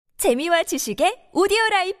재미와 지식의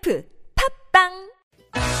오디오라이프 팝빵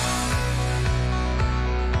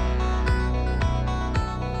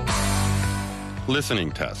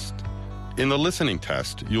Listening test. In the listening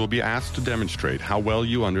test, you will be asked to demonstrate how well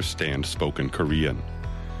you understand spoken Korean.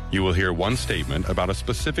 You will hear one statement about a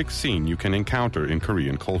specific scene you can encounter in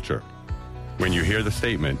Korean culture. When you hear the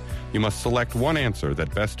statement, you must select one answer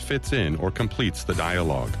that best fits in or completes the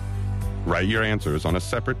dialogue. Write your answers on a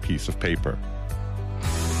separate piece of paper.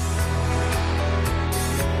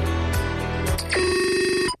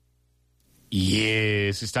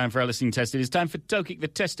 Yes, it's time for our listening test. It is time for TOKIC, the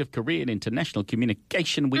test of Korean international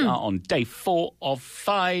communication. We are on day 4 of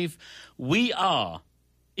 5. We are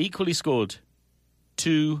equally scored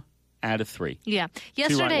 2 out of 3. Yeah. 2 right,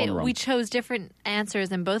 Yesterday, 1 wrong. we chose different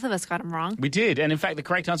answers and both of us got them wrong. We did, and in fact, the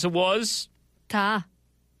correct answer was... 다.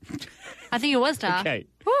 I think it was 다. Okay.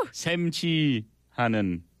 Woo.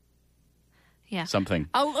 샘치하는 Yeah. something.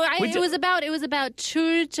 It was about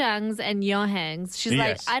출장s and 여행s. She's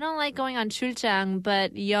like, Yes. I don't like going on 출장,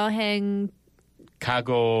 but 여행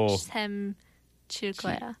가고... 샘 칠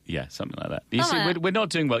거야. Yeah, something like that. You see, Something like we're not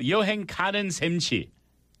doing well. 여행 가는 샘치.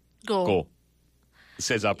 Go.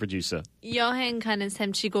 Says our producer. 여행 가는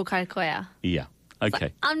셈 치고 갈 거야. Yeah.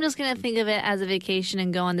 Okay. I'm just going to think of it as a vacation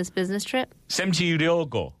and go on this business trip.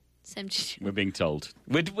 샘치려고. 셈 치고. We're being told.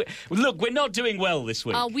 Look, we're not doing well this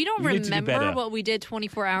week. We don't need to do remember better. what we did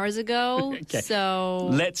 24 hours ago, Okay. so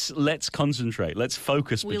Let's concentrate. Let's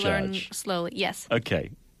focus, we learn Bajaj. slowly. Yes.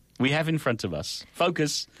 Okay. We have in front of us.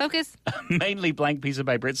 Focus. Focus. Mainly blank piece of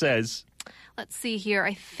paper. It says. Let's see here.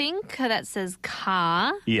 I think that says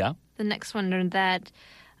가. Yeah. The next one that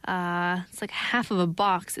it's like half of a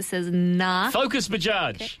box. It says na. Focus,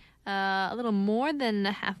 Bajaj. Okay. A little more than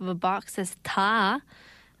half of a box says ta.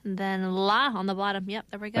 And then la on the bottom. Yep,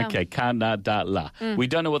 there we go. Okay. Ka, na, da, la. We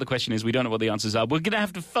don't know what the question is. We don't know what the answers are. We're going to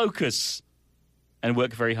have to focus and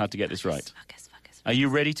work very hard to get this right. Focus. Are you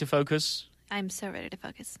ready to focus? I'm so ready to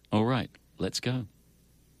focus. All right. Let's go.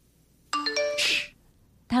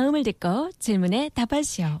 다음을 듣고 질문에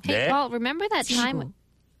답하시오. Hey, 네. Paul, remember that time?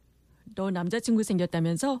 너 남자친구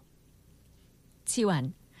생겼다면서?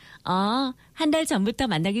 지완. 한 달 전부터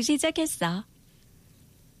만나기 시작했어.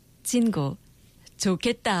 진구.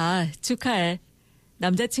 좋겠다. 축하해.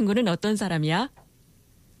 남자친구는 어떤 사람이야?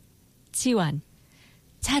 지완.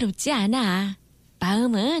 잘 웃지 않아.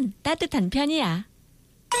 마음은 따뜻한 편이야.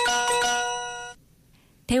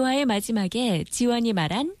 대화의 마지막에 지원이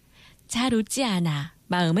말한 잘 웃지 않아.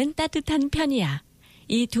 마음은 따뜻한 편이야.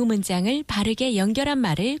 이 두 문장을 바르게 연결한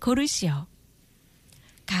말을 고르시오.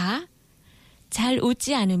 가. 잘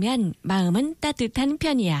웃지 않으면 마음은 따뜻한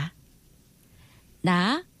편이야.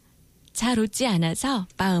 나. 잘 웃지 않아서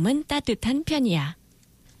마음은 따뜻한 편이야.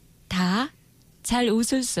 다. 잘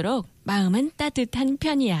웃을수록 마음은 따뜻한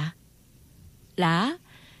편이야. 라.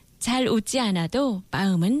 잘 웃지 않아도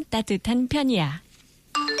마음은 따뜻한 편이야.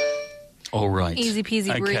 All right. Easy peasy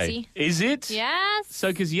Okay. breezy. Is it? Yes. So,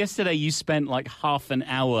 because yesterday you spent like half an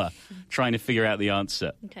hour trying to figure out the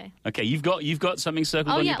answer. Okay. Okay, you've got something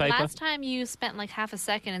circled Oh, on yeah. your paper? Last time you spent like half a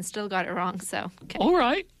second and still got it wrong, so. Okay. All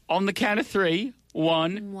right. On the count of 3.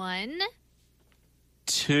 1, 1,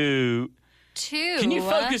 2. 2. Can you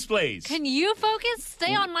focus, please? Can you focus?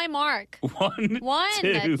 Stay on my mark. 1,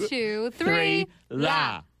 1, 2, 3.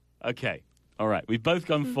 La. Okay. All right. We've both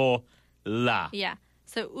gone for la. Yeah.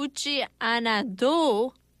 So 웃지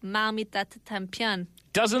않아도 마음이 따뜻한 편.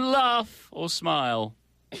 Doesn't laugh or smile,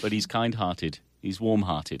 but he's kind-hearted. He's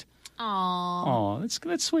warm-hearted. Aww. Oh,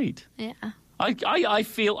 that's sweet. Yeah. I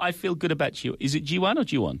feel good about you. Is it Jiwan or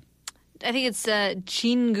Jiwon? I think it's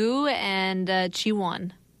Jingu and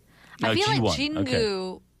Jiwon. I feel like Jiwon.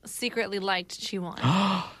 Jingu secretly liked Jiwon.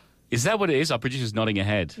 Is that what it is? Our producer's nodding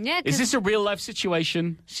ahead. Yeah, Is 'cause this a real-life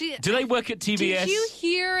situation? Do they work at TBS? Did you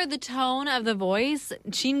hear the tone of the voice?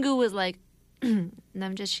 Jingu was like,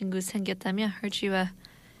 남자친구 생겼다며? Heard you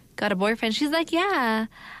got a boyfriend. She's like, yeah,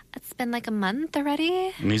 it's been like a month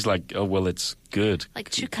already. And he's like, oh, well, it's good. Like,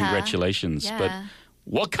 축하. Congratulations. Yeah. But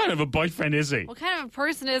what kind of a boyfriend is he? What kind of a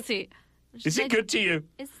person is he? Is he good to you?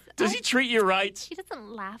 Does he treat you right? He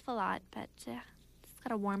doesn't laugh a lot, but he's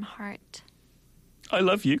got a warm heart. I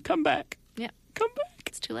love you. Come back. Yeah. Come back.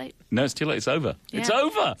 It's too late. No, it's too late. It's over. It's Yeah.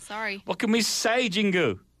 over. Sorry. What can we say,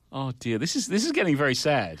 Jingu? Oh, dear. This is getting very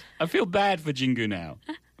sad. I feel bad for Jingu now.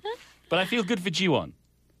 But I feel good for Jiwon.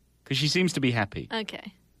 Because she seems to be happy.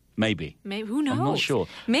 Okay. Maybe. Maybe. Who knows? I'm not sure.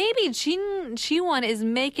 Maybe Jiwon is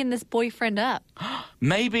making this boyfriend up.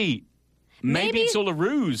 Maybe it's all a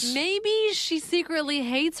ruse. Maybe she secretly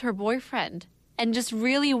hates her boyfriend and just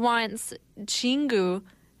really wants Jingu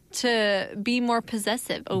to be more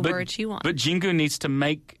possessive over Jiwon. But Jingu needs to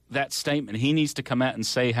make that statement. He needs to come out and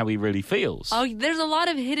say how he really feels. Oh, there's a lot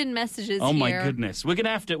of hidden messages Oh here. my goodness. We're gonna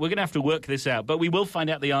have to work this out, but we will find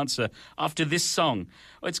out the answer after this song.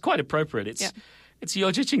 Well, it's quite appropriate. It's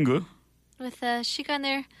여자친구. With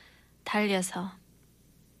시간을 달려서.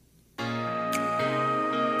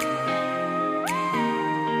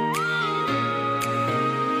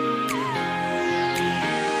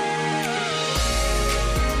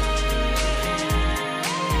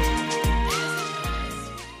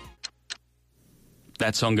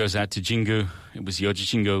 That song goes out to Jingu. It was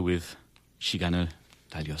여자친구 with 시간을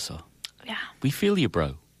달려서. Yeah. We feel you,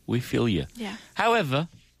 bro. We feel you. Yeah. However,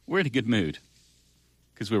 we're in a good mood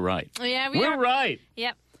because we're right. Oh, yeah, we're are. right.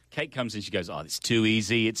 Yep. Kate comes in, she goes, it's too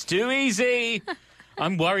easy. It's too easy.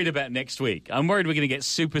 I'm worried about next week. I'm worried we're going to get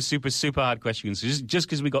super, super, super hard questions just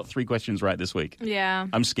because we got 3 questions right this week. Yeah.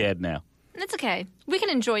 I'm scared now. It's okay. We can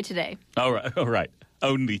enjoy today. All right.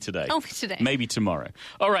 Only today. Only today. Maybe tomorrow.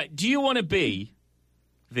 All right. Do you want to be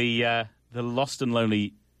the lost and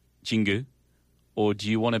lonely Jingu, or do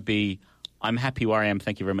you want to be I'm happy where I am,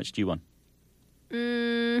 thank you very much, Jiwon?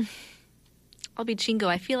 I'll be Jingu.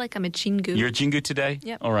 I feel like I'm a Jingu. You're a Jingu today?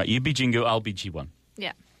 Yep. All right, you be Jingu, I'll be Jiwon.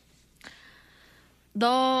 Yeah.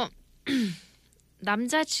 너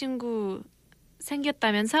남자친구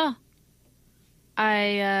생겼다면서?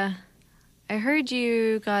 I heard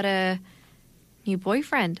you got a new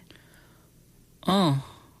boyfriend.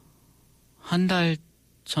 한 달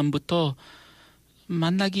전부터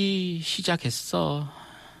만나기 시작했어.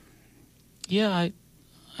 Yeah,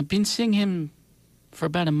 I've been seeing him for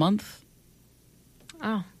about a month.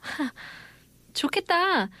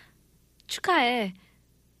 좋겠다. 축하해.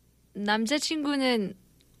 남자친구는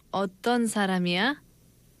어떤 사람이야?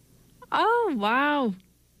 Oh, wow.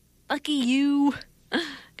 Lucky you.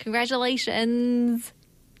 Congratulations.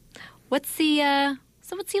 What's he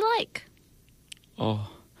like?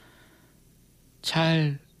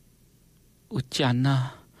 잘 웃지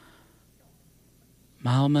않나.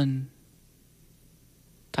 마음은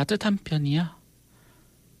따뜻한 편이야.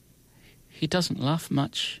 He doesn't laugh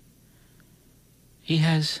much. He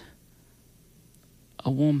has a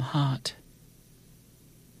warm heart.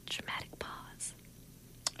 Dramatic pause.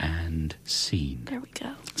 And scene. There we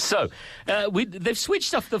go. So, they've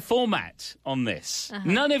switched off the format on this.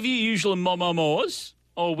 None of you usual momomors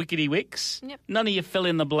or wickety wicks. Yep. None of you fill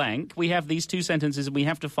in the blank. We have these 2 sentences and we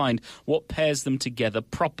have to find what pairs them together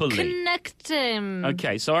properly. Connect him.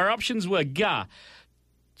 Okay, so our options were 가.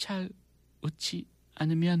 잘 웃지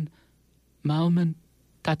않으면 마음은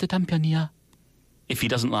따뜻한 편이야. If he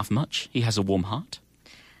doesn't laugh much, he has a warm heart.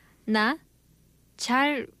 나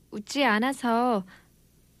잘 웃지 않아서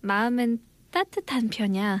마음은 따뜻한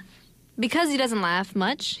편이야. Because he doesn't laugh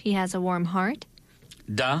much, he has a warm heart.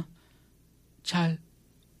 나 잘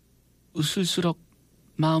웃을수록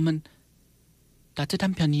마음은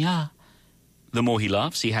따뜻한 편이야. The more he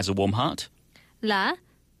laughs, he has a warm heart. 나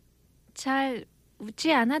잘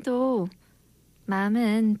웃지 않아도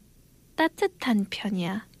마음은 따뜻한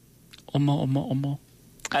편이야. 어머.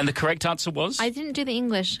 And the correct answer was? I didn't do the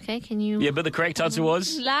English, okay? Can you? Yeah, but the correct answer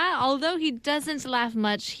was? 나, although he doesn't laugh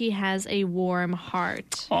much, he has a warm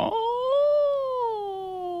heart. Oh,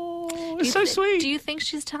 it's so sweet. Do you think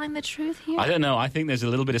she's telling the truth here? I don't know. I think there's a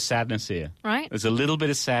little bit of sadness here. Right? There's a little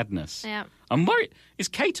bit of sadness. Yeah. I'm worried. Is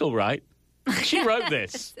Kate all right? She wrote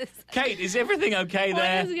this. Kate, is everything okay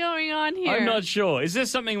there? What is going on here? I'm not sure. Is there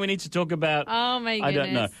something we need to talk about? Oh, my goodness. I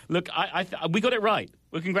don't know. Look, we got it right.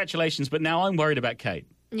 Well, congratulations. But now I'm worried about Kate.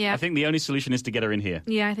 Yeah. I think the only solution is to get her in here.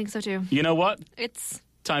 Yeah, I think so too. You know what? It's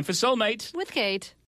Time for Soulmate. with Kate.